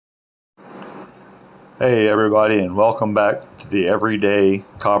Hey everybody, and welcome back to the Everyday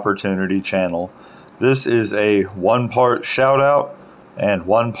Coppertunity channel. This is a one-part shout out and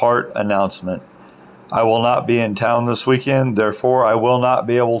one-part announcement. I will not be in town this weekend, therefore I will not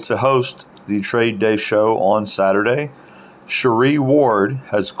be able to host the Trade Day show on Saturday. Sherieward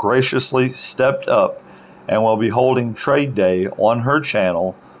has graciously stepped up and will be holding Trade Day on her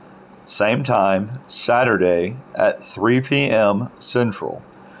channel, same time, Saturday at 3 p.m. Central.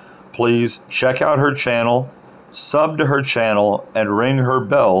 Please check out her channel, sub to her channel, and ring her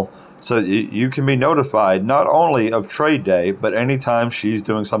bell so that you can be notified not only of Trade Day, but anytime she's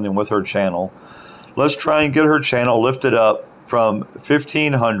doing something with her channel. Let's try and get her channel lifted up from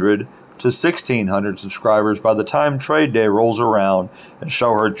 1,500 to 1,600 subscribers by the time Trade Day rolls around, and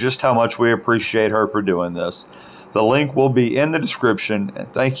show her just how much we appreciate her for doing this. The link will be in the description,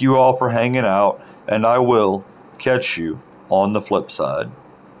 and thank you all for hanging out, and I will catch you on the flip side.